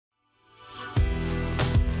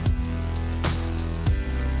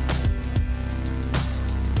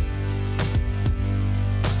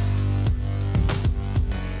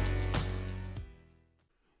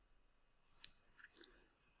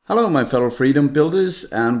Hello my fellow freedom builders,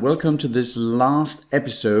 and welcome to this last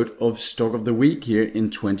episode of Stock of the Week here in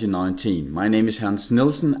 2019. My name is Hans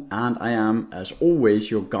Nielsen and I am, as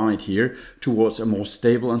always, your guide here towards a more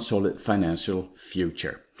stable and solid financial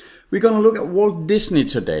future. We're going to look at Walt Disney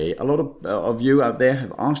today. A lot of you out there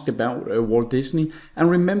have asked about Walt Disney,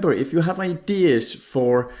 and remember, if you have ideas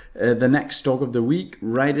for the next Stock of the Week,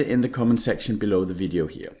 write it in the comment section below the video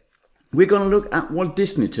here. We're going to look at Walt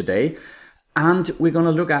Disney today. And we're going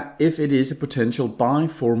to look at if it is a potential buy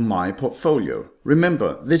for my portfolio.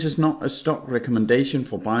 Remember, this is not a stock recommendation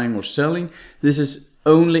for buying or selling. This is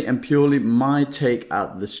only and purely my take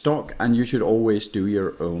at the stock, and you should always do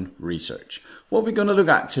your own research. What we're going to look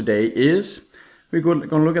at today is we're going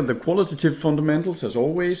to look at the qualitative fundamentals as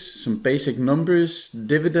always, some basic numbers,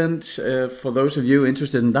 dividends for those of you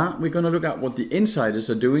interested in that. We're going to look at what the insiders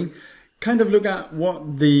are doing. Kind of look at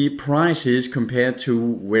what the price is compared to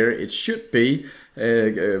where it should be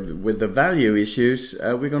with the value issues.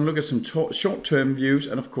 We're going to look at some short-term views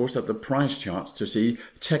and of course at the price charts to see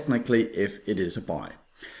technically if it is a buy.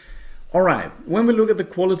 Alright, when we look at the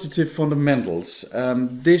qualitative fundamentals,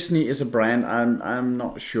 Disney is a brand I'm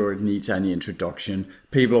not sure it needs any introduction.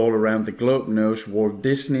 People all around the globe knows Walt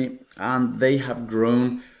Disney, and they have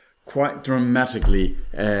grown quite dramatically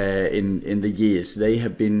in the years. They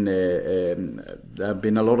have been there have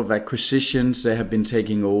been a lot of acquisitions. They have been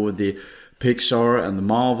taking over the Pixar and the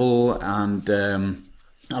Marvel and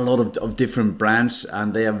a lot of different brands,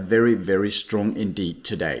 and they are very, very strong indeed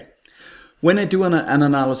today. When I do an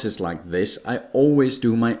analysis like this, I always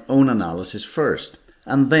do my own analysis first,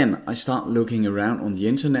 and then I start looking around on the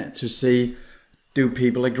internet to see, do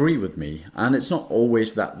people agree with me? And it's not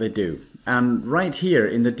always that they do. And right here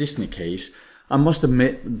in the Disney case, I must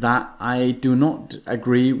admit that I do not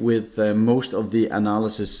agree with most of the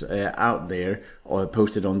analysis out there or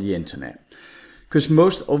posted on the internet. Because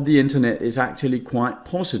most of the internet is actually quite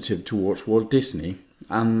positive towards Walt Disney.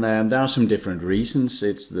 And there are some different reasons.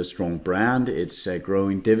 It's the strong brand, it's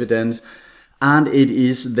growing dividends, and it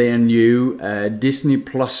is their new Disney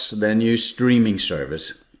Plus, their new streaming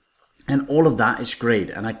service. And all of that is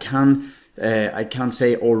great, and I can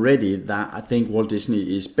say already that I think Walt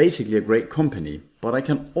Disney is basically a great company, but I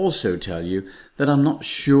can also tell you that I'm not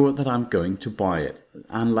sure that I'm going to buy it.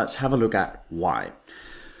 And let's have a look at why.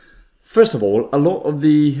 First of all, a lot of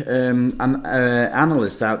the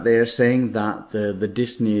analysts out there saying that the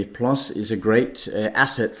Disney Plus is a great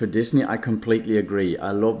asset for Disney. I completely agree.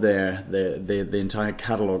 I love the entire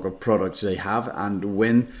catalog of products they have, and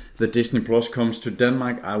when the Disney Plus comes to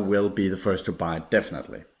Denmark, I will be the first to buy it,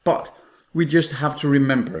 definitely. But we just have to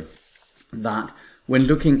remember that when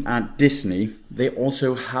looking at Disney, they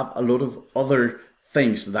also have a lot of other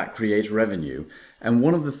things that create revenue. And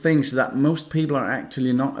one of the things that most people are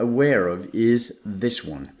actually not aware of is this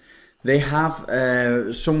one. They have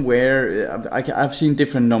somewhere, I've seen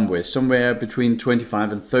different numbers, somewhere between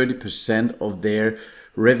 25 and 30% of their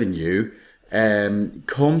revenue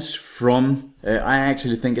comes from, I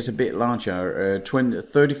actually think it's a bit larger,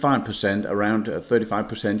 35%, around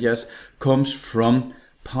 35%, yes, comes from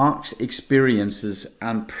parks, experiences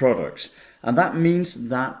and products. And that means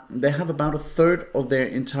that they have about a third of their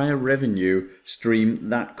entire revenue stream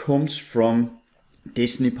that comes from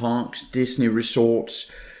Disney parks, Disney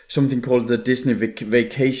resorts, something called the Disney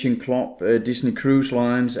Vacation Club, Disney Cruise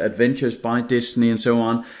Lines, Adventures by Disney and so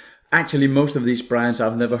on. Actually, most of these brands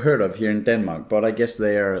I've never heard of here in Denmark, but I guess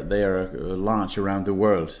they are large around the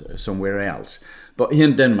world somewhere else. But here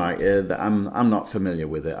in Denmark, I'm not familiar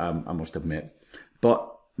with it, I must admit. But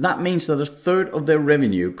that means that a third of their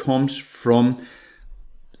revenue comes from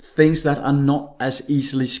things that are not as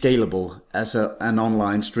easily scalable as an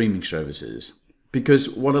online streaming service is. Because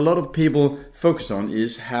what a lot of people focus on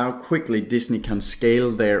is how quickly Disney can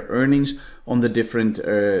scale their earnings on the different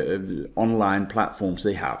online platforms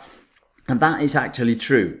they have. And that is actually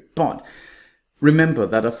true. But remember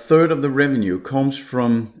that a third of the revenue comes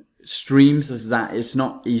from streams that is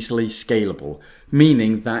not easily scalable.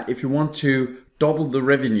 Meaning that if you want to double the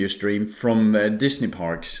revenue stream from Disney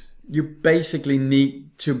parks, you basically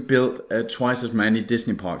need to build twice as many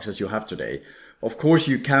Disney parks as you have today. Of course,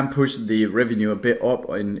 you can push the revenue a bit up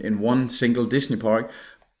in one single Disney park,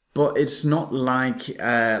 but it's not like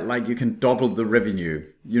you can double the revenue.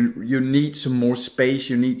 You need some more space,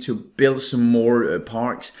 you need to build some more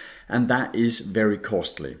parks, and that is very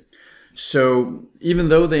costly. So even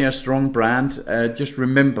though they are a strong brand, just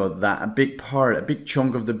remember that a big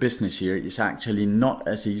chunk of the business here is actually not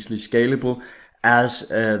as easily scalable as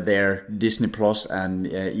their Disney Plus and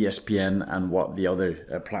ESPN and what the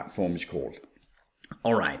other platform is called.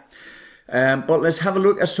 All right. But let's have a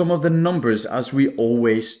look at some of the numbers as we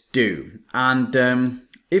always do. And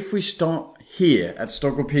if we start here at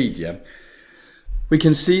Stockopedia, we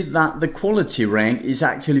can see that the quality rank is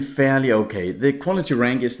actually fairly okay. The quality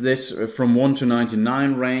rank is this from 1 to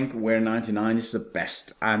 99 rank, where 99 is the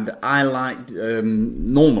best. And I like,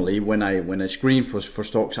 normally when I screen for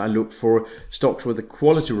stocks, I look for stocks with a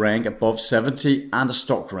quality rank above 70 and a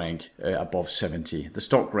stock rank above 70. The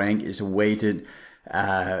stock rank is a weighted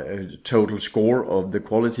total score of the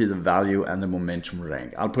quality, the value, and the momentum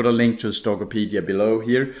rank. I'll put a link to Stockopedia below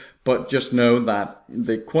here, but just know that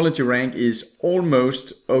the quality rank is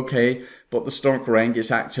almost okay, but the stock rank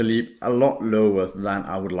is actually a lot lower than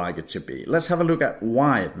I would like it to be. Let's have a look at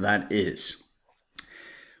why that is.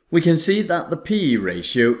 We can see that the PE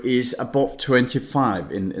ratio is above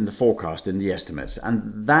 25 in the forecast, in the estimates,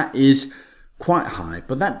 and that is quite high,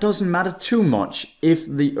 but that doesn't matter too much if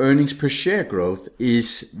the earnings per share growth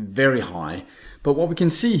is very high. But what we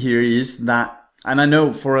can see here is that, and I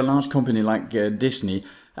know for a large company like Disney,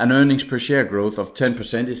 an earnings per share growth of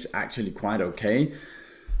 10% is actually quite okay.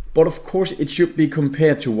 But of course it should be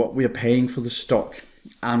compared to what we are paying for the stock.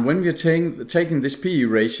 And when we are taking this PE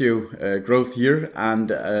ratio growth here,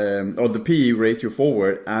 and or the PE ratio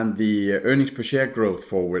forward and the earnings per share growth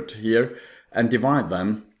forward here, and divide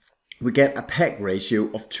them, we get a PEG ratio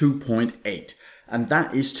of 2.8, and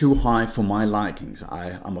that is too high for my likings,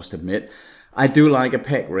 I must admit. I do like a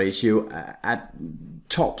PEG ratio at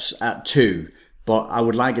tops at 2, but I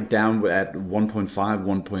would like it down at 1.5,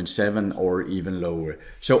 1.7, or even lower.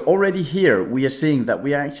 So already here we are seeing that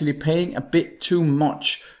we are actually paying a bit too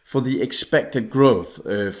much for the expected growth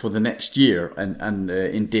for the next year and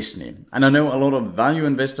in Disney. And I know a lot of value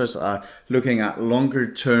investors are looking at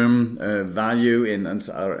longer term value and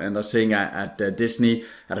are saying at Disney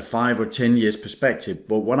at a 5 or 10 years perspective.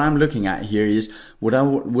 But what I'm looking at here is, would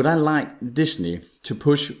I like Disney to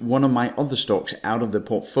push one of my other stocks out of the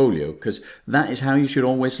portfolio? Because that is how you should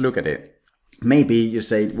always look at it. Maybe you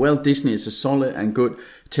say, well, Disney is a solid and good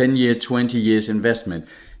 10-year, 20 years investment.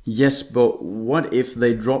 Yes, but what if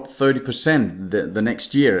they drop 30% the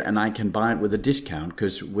next year and I can buy it with a discount?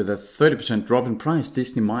 Because with a 30% drop in price,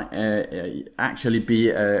 Disney might actually be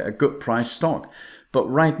a good price stock. But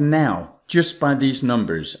right now, just by these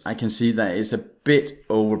numbers, I can see that it's a bit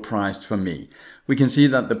overpriced for me. We can see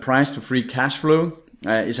that the price to free cash flow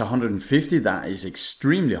is 150. That is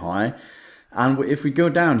extremely high. And if we go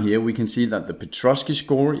down here, we can see that the Petrosky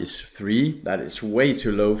score is 3. That is way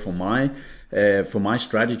too low for my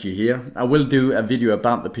strategy here. I will do a video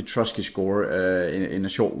about the Petrosky score in a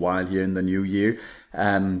short while here in the new year.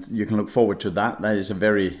 You can look forward to that. That is a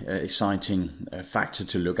very exciting factor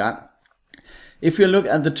to look at. If you look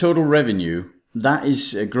at the total revenue, that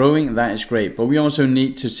is growing, that is great. But we also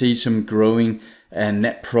need to see some growing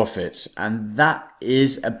net profits. And that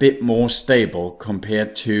is a bit more stable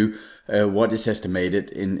compared to what is estimated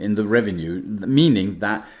in the revenue, meaning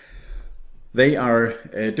that they are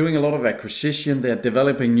doing a lot of acquisition, they are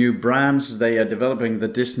developing new brands, they are developing the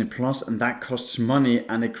Disney Plus, and that costs money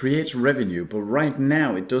and it creates revenue. But right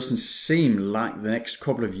now it doesn't seem like the next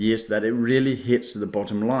couple of years that it really hits the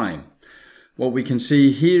bottom line. What we can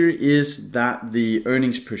see here is that the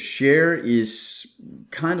earnings per share is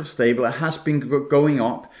kind of stable. It has been going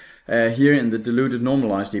up. Here in the diluted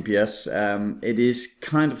normalized EPS, it is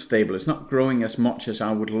kind of stable. It's not growing as much as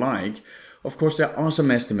I would like. Of course, there are some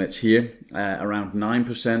estimates here, around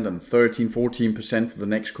 9% and 13-14% for the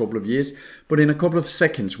next couple of years. But in a couple of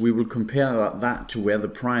seconds, we will compare that to where the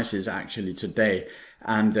price is actually today.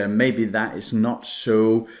 And maybe that is not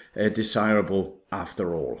so desirable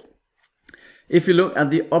after all. If you look at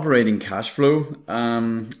the operating cash flow,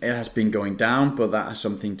 it has been going down, but that has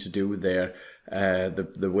something to do with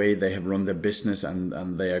the way they have run their business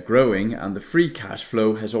and they are growing. And the free cash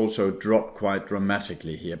flow has also dropped quite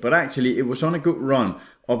dramatically here. But actually, it was on a good run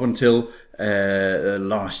up until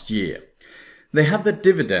last year. They have the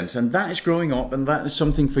dividends, and that is growing up, and that is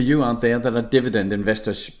something for you out there that are dividend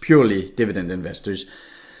investors, purely dividend investors.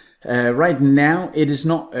 Right now, it is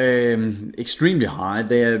not extremely high.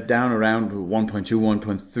 They are down around 1.2,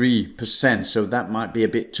 1.3%, so that might be a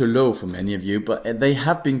bit too low for many of you, but they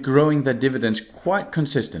have been growing their dividends quite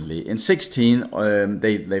consistently. In 16,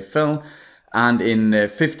 they fell, and in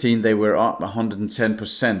 15, they were up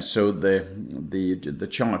 110%, so the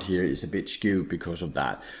chart here is a bit skewed because of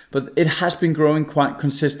that. But it has been growing quite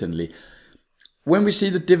consistently. When we see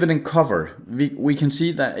the dividend cover, we can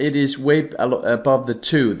see that it is way above the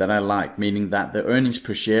 2 that I like, meaning that the earnings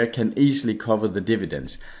per share can easily cover the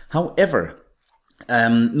dividends. However,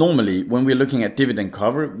 Normally, when we're looking at dividend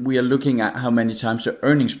cover, we are looking at how many times the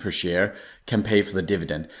earnings per share can pay for the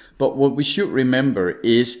dividend. But what we should remember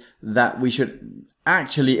is that we should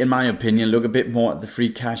actually, in my opinion, look a bit more at the free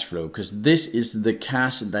cash flow, because this is the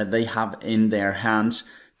cash that they have in their hands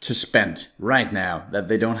to spend right now, that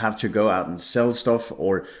they don't have to go out and sell stuff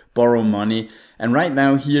or borrow money. And right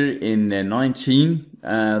now here in 19,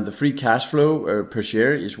 the free cash flow per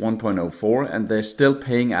share is 1.04, and they're still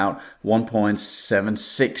paying out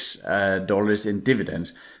 $1.76 in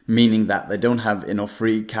dividends, meaning that they don't have enough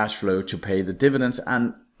free cash flow to pay the dividends,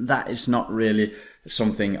 and that is not really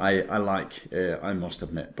something I like, I must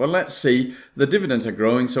admit. But let's see, the dividends are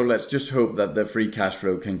growing, so let's just hope that the free cash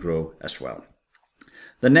flow can grow as well.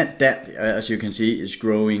 The net debt, as you can see, is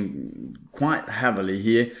growing quite heavily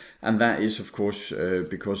here, and that is, of course,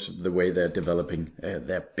 because of the way they're developing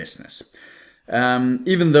their business.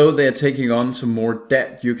 Even though they're taking on some more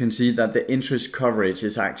debt, you can see that the interest coverage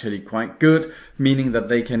is actually quite good, meaning that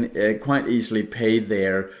they can quite easily pay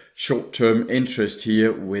their short-term interest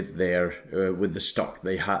here with their with the stock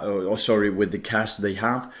they have, with the cash they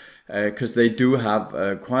have, because they do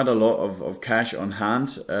have quite a lot of cash on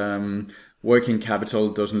hand. Working capital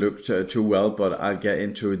doesn't look too well, but I'll get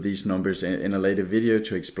into these numbers in a later video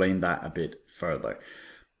to explain that a bit further.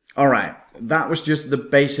 All right, that was just the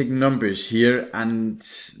basic numbers here, and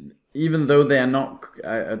even though they are not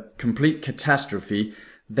a complete catastrophe,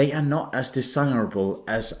 they are not as desirable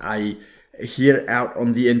as I hear out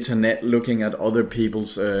on the internet looking at other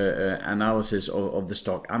people's analysis of the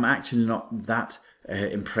stock. I'm actually not that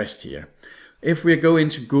impressed here. If we go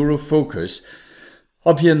into Guru Focus,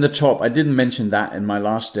 up here in the top, I didn't mention that in my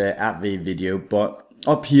last AdV video, but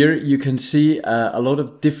up here you can see a lot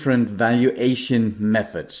of different valuation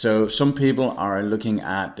methods. So some people are looking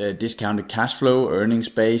at discounted cash flow, earnings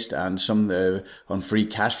based, and some on free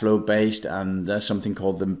cash flow based, and there's something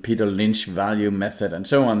called the Peter Lynch value method, and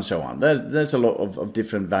so on and so on. There's a lot of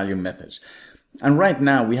different value methods. And right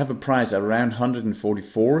now we have a price around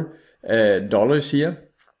 $144 here.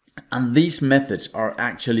 And these methods are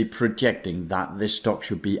actually projecting that this stock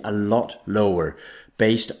should be a lot lower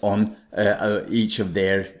based on each of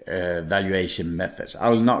their valuation methods.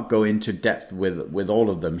 I'll not go into depth with all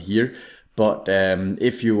of them here, but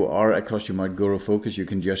if you are a customer at Guru Focus, you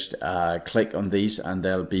can just click on these and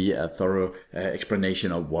there'll be a thorough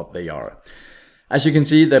explanation of what they are. As you can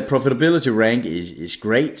see, the profitability rank is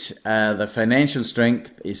great, the financial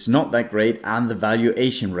strength is not that great, and the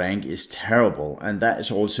valuation rank is terrible. And that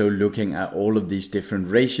is also looking at all of these different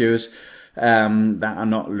ratios that are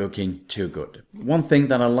not looking too good. One thing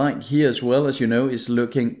that I like here as well, as you know, is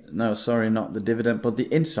looking, no, sorry, not the dividend, but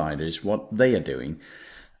the insiders, what they are doing.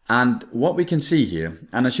 And what we can see here,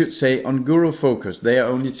 and I should say on Guru Focus, they are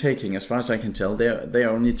only taking, as far as I can tell, they are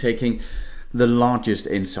only taking the largest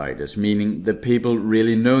insiders, meaning the people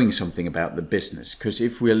really knowing something about the business. Because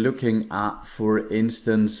if we're looking at, for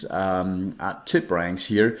instance, at tip ranks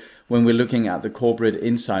here, when we're looking at the corporate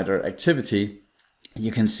insider activity,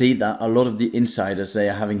 you can see that a lot of the insiders, they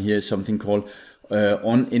are having here something called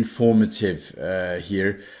uninformative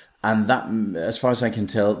here. And that, as far as I can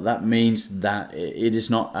tell, that means that it is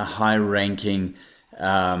not a high-ranking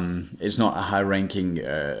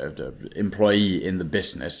employee in the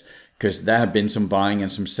business, because there have been some buying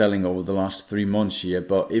and some selling over the last 3 months here.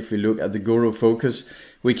 But if we look at the Guru Focus,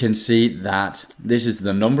 we can see that this is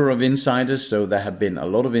the number of insiders, so there have been a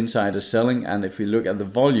lot of insiders selling. And if we look at the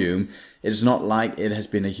volume, it's not like it has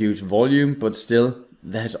been a huge volume, but still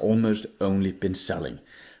there has almost only been selling.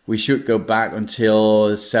 We should go back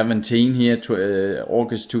until 17 here, to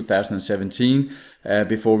August 2017,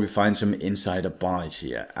 before we find some insider buys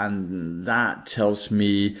here. And that tells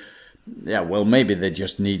me, yeah, well, maybe they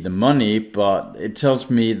just need the money, but it tells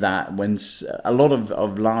me that when a lot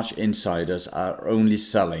of large insiders are only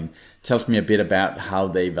selling, it tells me a bit about how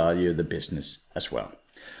they value the business as well.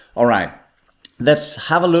 All right, let's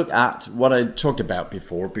have a look at what I talked about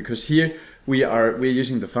before, because here we're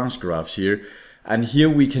using the fast graphs here, and here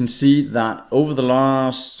we can see that over the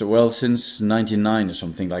last, well, since 99 or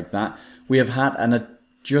something like that, we have had an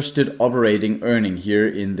adjusted operating earning here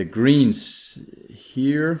in the greens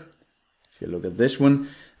here. If you look at this one,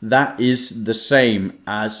 that is the same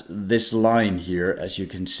as this line here, as you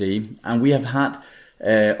can see. And we have had,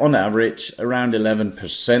 on average, around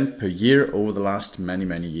 11% per year over the last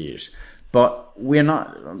many years. But we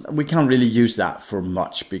can't really use that for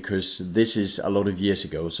much, because this is a lot of years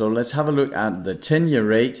ago. So let's have a look at the 10-year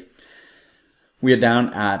rate. We are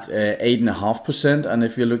down at 8.5%, and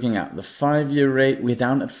if you're looking at the 5-year rate, we're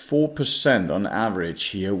down at 4% on average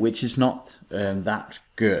here, which is not that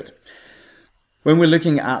good. When we're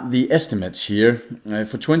looking at the estimates here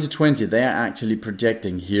for 2020, they are actually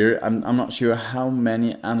projecting here. I'm not sure how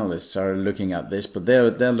many analysts are looking at this, but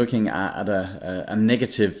they're looking at a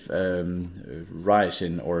negative rise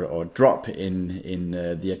in or drop in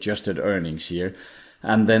the adjusted earnings here.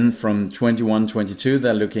 And then from 21-22,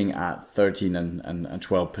 they're looking at 13 and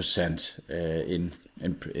 12%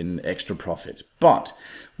 in extra profit. But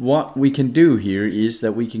what we can do here is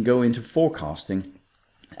that we can go into forecasting,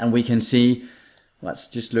 and we can see. Let's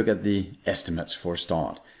just look at the estimates for a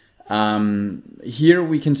start. Here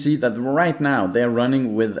we can see that right now they're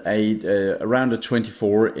running with around a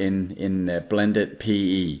 24 in blended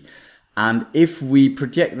PE. And if we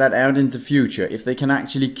project that out in the future, if they can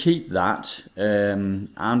actually keep that,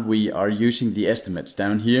 and we are using the estimates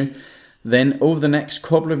down here, then over the next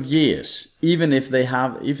couple of years, even if they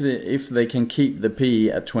can keep the PE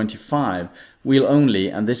at 25, we'll only,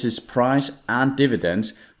 and this is price and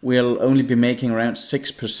dividends, we'll only be making around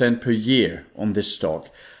 6% per year on this stock.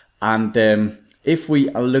 And if we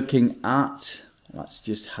are looking at, let's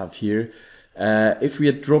just have here, if we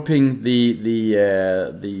are dropping the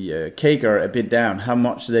CAGR a bit down, how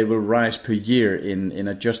much they will rise per year in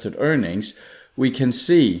adjusted earnings, we can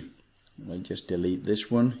see, I'll just delete this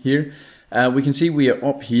one here. We can see we are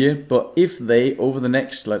up here, but if they over the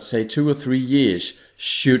next, let's say 2 or 3 years,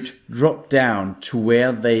 should drop down to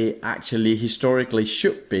where they actually historically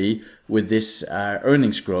should be with this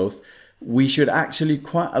earnings growth, we should actually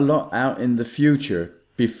quite a lot out in the future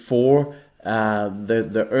before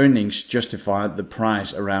the earnings justify the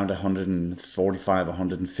price around 145,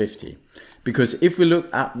 150. Because if we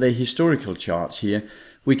look at the historical charts here,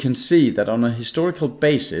 we can see that on a historical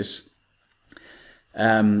basis,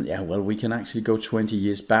 we can actually go 20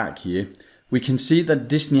 years back here. We can see that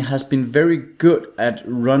Disney has been very good at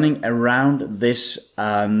running around this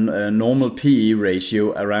normal PE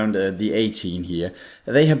ratio around the 18 here.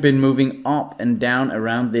 They have been moving up and down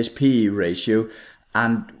around this PE ratio,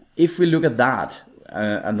 and if we look at that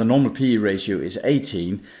and the normal PE ratio is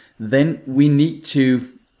 18, then we need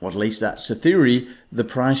to, or at least that's the theory, the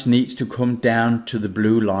price needs to come down to the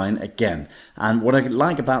blue line again. And what I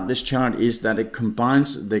like about this chart is that it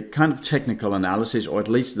combines the kind of technical analysis, or at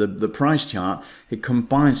least the price chart, it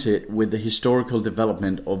combines it with the historical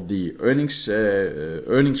development of the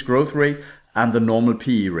earnings growth rate and the normal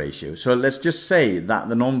PE ratio. So let's just say that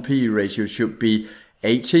the normal PE ratio should be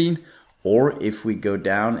 18, or if we go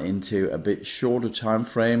down into a bit shorter time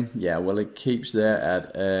frame, it keeps there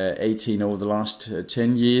at 18 over the last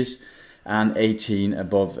 10 years, and 18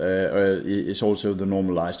 above is also the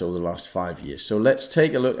normalized over the last 5 years. So let's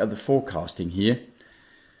take a look at the forecasting here,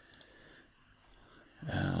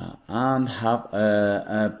 and have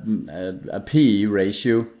a PE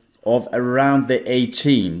ratio of around the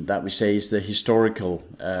 18 that we say is the historical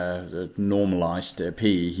normalized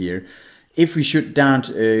PE here. If we should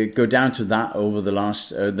go down to that over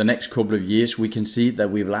the next couple of years, we can see that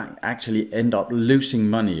we will actually end up losing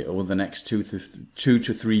money over the next 2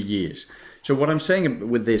 to 3 years. So what I'm saying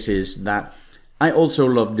with this is that I also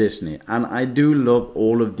love Disney, and I do love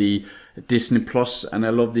all of the Disney Plus, and I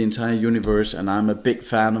love the entire universe, and I'm a big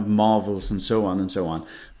fan of Marvels and so on and so on.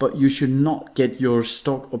 But you should not get your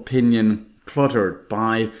stock opinion cluttered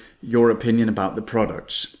by your opinion about the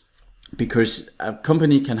products. Because a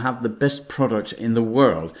company can have the best products in the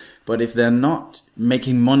world, but if they're not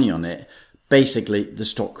making money on it, basically the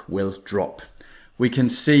stock will drop. We can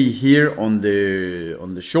see here on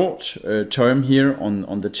the short term here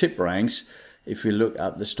on the tip ranks, if we look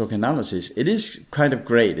at the stock analysis, it is kind of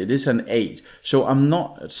great. It is an 8. So I'm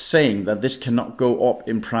not saying that this cannot go up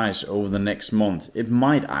in price over the next month. It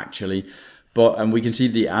might actually. And we can see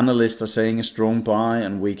the analysts are saying a strong buy,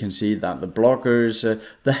 and we can see that the bloggers,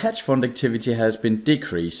 the hedge fund activity has been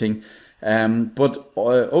decreasing. But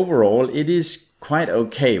overall, it is quite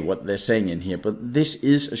okay what they're saying in here. But this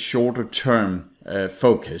is a shorter term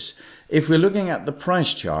focus. If we're looking at the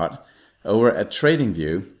price chart over at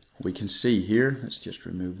TradingView, we can see here, let's just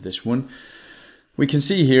remove this one. We can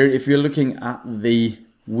see here, if you're looking at the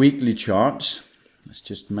weekly charts, let's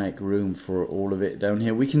just make room for all of it down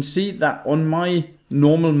here. We can see that on my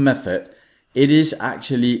normal method, it is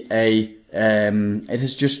actually it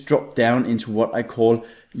has just dropped down into what I call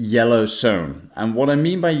yellow zone. And what I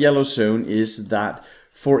mean by yellow zone is that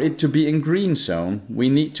for it to be in green zone, we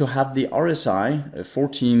need to have the RSI,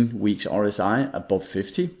 14 weeks RSI above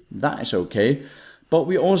 50. That is okay. But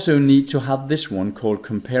we also need to have this one called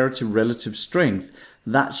comparative relative strength.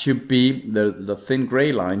 That should be, the thin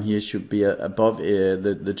gray line here should be above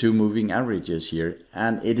the two moving averages here,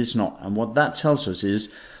 and it is not. And what that tells us is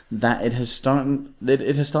that it has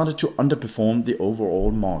started to underperform the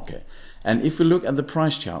overall market. And if we look at the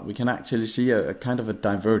price chart, we can actually see a kind of a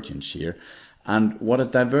divergence here. And what a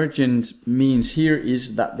divergence means here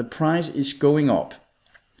is that the price is going up,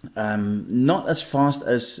 not as fast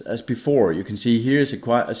as before. You can see here is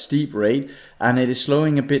quite a steep rate, and it is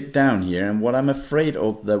slowing a bit down here. And what I'm afraid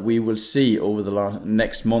of that we will see over the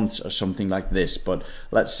next months or something like this, but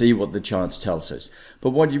let's see what the charts tells us.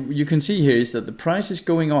 But what you can see here is that the price is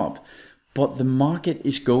going up, but the market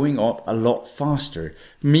is going up a lot faster,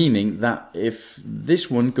 meaning that if this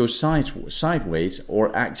one goes sideways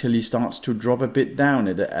or actually starts to drop a bit down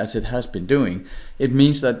as it has been doing, it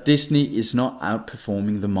means that Disney is not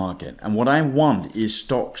outperforming the market. And what I want is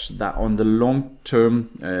stocks that on the long term,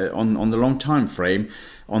 on the long time frame,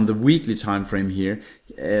 on the weekly time frame here,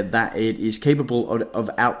 that it is capable of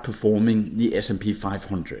outperforming the S&P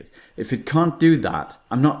 500. If it can't do that,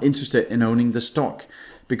 I'm not interested in owning the stock,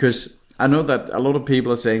 because I know that a lot of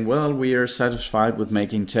people are saying, well, we are satisfied with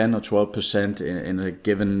making 10 or 12% in a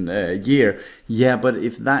given year. Yeah, but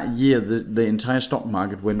if that year the entire stock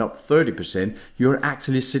market went up 30%, you're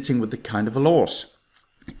actually sitting with the kind of a loss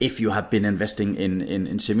if you have been investing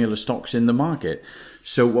in similar stocks in the market.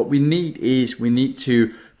 So what we need is we need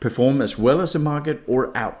to perform as well as the market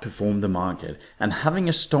or outperform the market. And having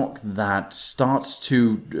a stock that starts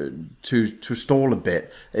to stall a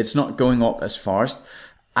bit, it's not going up as fast.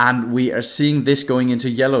 And we are seeing this going into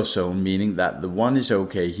yellow zone, meaning that the one is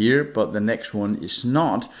okay here, but the next one is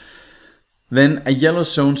not. Then a yellow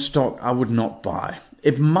zone stock I would not buy.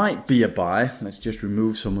 It might be a buy. Let's just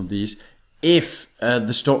remove some of these. If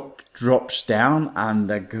the stock drops down and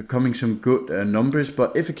there are coming some good numbers,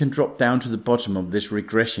 but if it can drop down to the bottom of this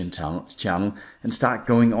regression channel and start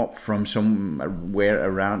going up from somewhere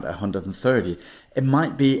around 130, it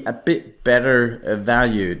might be a bit better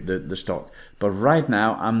valued, the stock. But right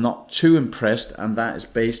now I'm not too impressed, and that is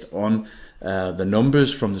based on the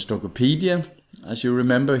numbers from the Stockopedia, as you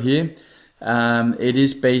remember here. It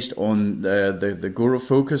is based on the Guru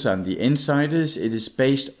Focus and the insiders. It is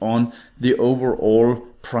based on the overall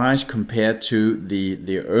price compared to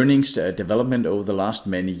the earnings development over the last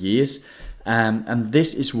many years. And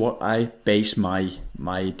this is what I base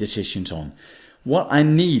my decisions on. What I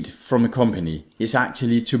need from a company is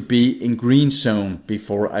actually to be in green zone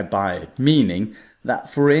before I buy it. Meaning that,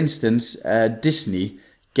 for instance, Disney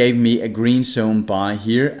gave me a green zone buy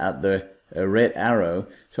here at the red arrow.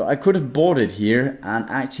 So I could have bought it here and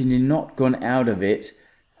actually not gone out of it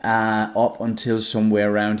up until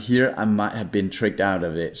somewhere around here. I might have been tricked out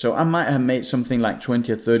of it. So I might have made something like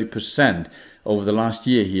 20 or 30% over the last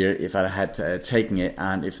year here if I had taken it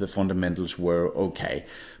and if the fundamentals were okay.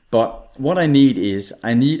 But what I need is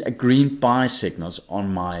I need a green buy signals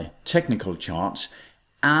on my technical charts,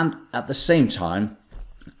 and at the same time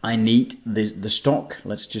I need the stock.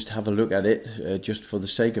 Let's just have a look at it just for the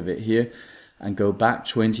sake of it here and go back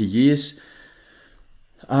 20 years.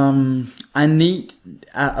 I need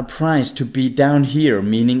a price to be down here,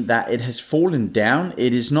 meaning that it has fallen down.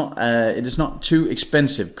 It is not too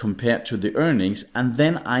expensive compared to the earnings, and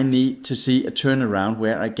then I need to see a turnaround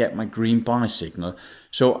where I get my green buy signal.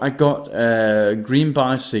 So I got green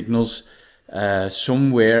buy signals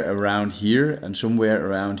somewhere around here and somewhere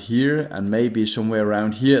around here and maybe somewhere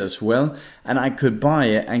around here as well, and I could buy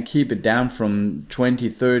it and keep it down from $20,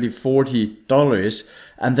 $30, $40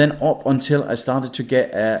 and then up until I started to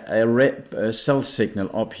get a red sell signal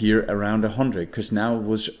up here around 100, because now it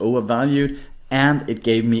was overvalued and it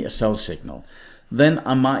gave me a sell signal. Then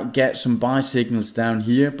I might get some buy signals down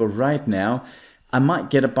here, but right now I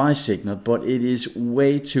might get a buy signal, but it is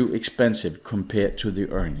way too expensive compared to the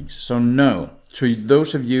earnings. So no, to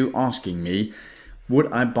those of you asking me,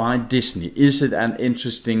 would I buy Disney? Is it an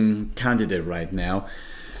interesting candidate right now?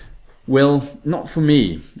 Well, not for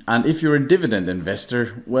me. And if you're a dividend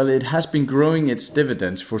investor, well, it has been growing its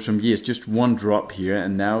dividends for some years, just one drop here,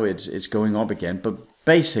 and now it's going up again. But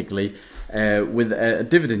basically, with a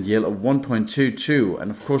dividend yield of 1.22 and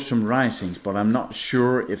of course some risings, but I'm not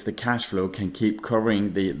sure if the cash flow can keep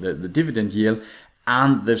covering the dividend yield,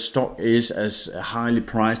 and the stock is as highly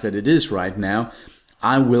priced as it is right now,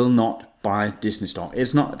 I will not buy Disney stock.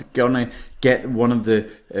 It's not gonna get one of the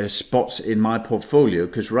spots in my portfolio,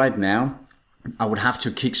 because right now I would have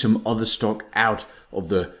to kick some other stock out of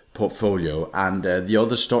the portfolio, and the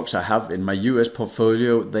other stocks I have in my US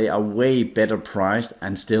portfolio, they are way better priced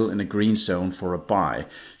and still in a green zone for a buy.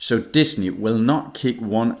 So Disney will not kick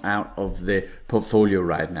one out of the portfolio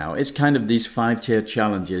right now. It's kind of these 5 chair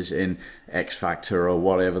challenges in X Factor or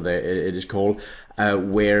whatever it is called,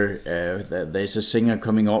 where there's a singer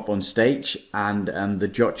coming up on stage and the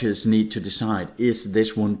judges need to decide, is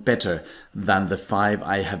this one better than the 5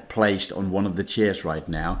 I have placed on one of the chairs right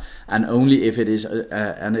now? And only if it is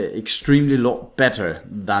an extremely lot better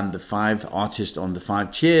than the 5 artists on the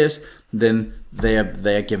 5 chairs, then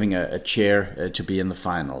they're giving a chair to be in the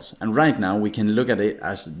finals. And right now we can look at it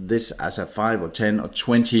as a 5 or 10 or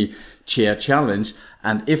 20 chair challenge,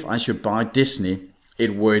 and if I should buy Disney,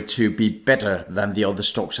 it were to be better than the other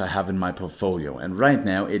stocks I have in my portfolio. And right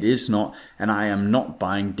now it is not, and I am not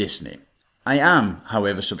buying Disney. I am,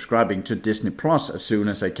 however, subscribing to Disney Plus as soon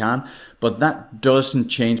as I can, but that doesn't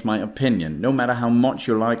change my opinion. No matter how much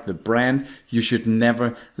you like the brand, you should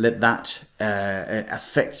never let that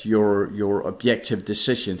affect your objective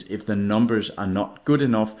decisions. If the numbers are not good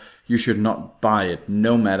enough, you should not buy it,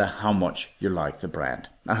 no matter how much you like the brand.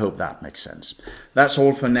 I hope that makes sense. That's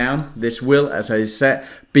all for now. This will, as I said,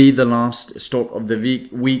 be the last Stock of the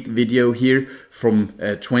Week video here from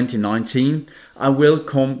 2019. I will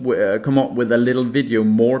come up with a little video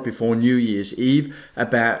more before New Year's Eve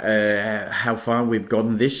about how far we've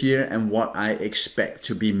gotten this year and what I expect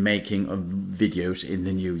to be making of videos in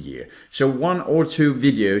the new year. So 1 or 2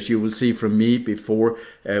 videos you will see from me before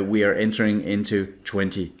we are entering into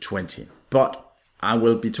 2020. But I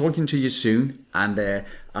will be talking to you soon, and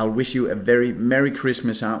I'll wish you a very Merry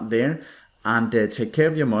Christmas out there, and take care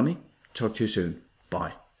of your money. Talk to you soon.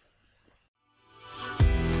 Bye.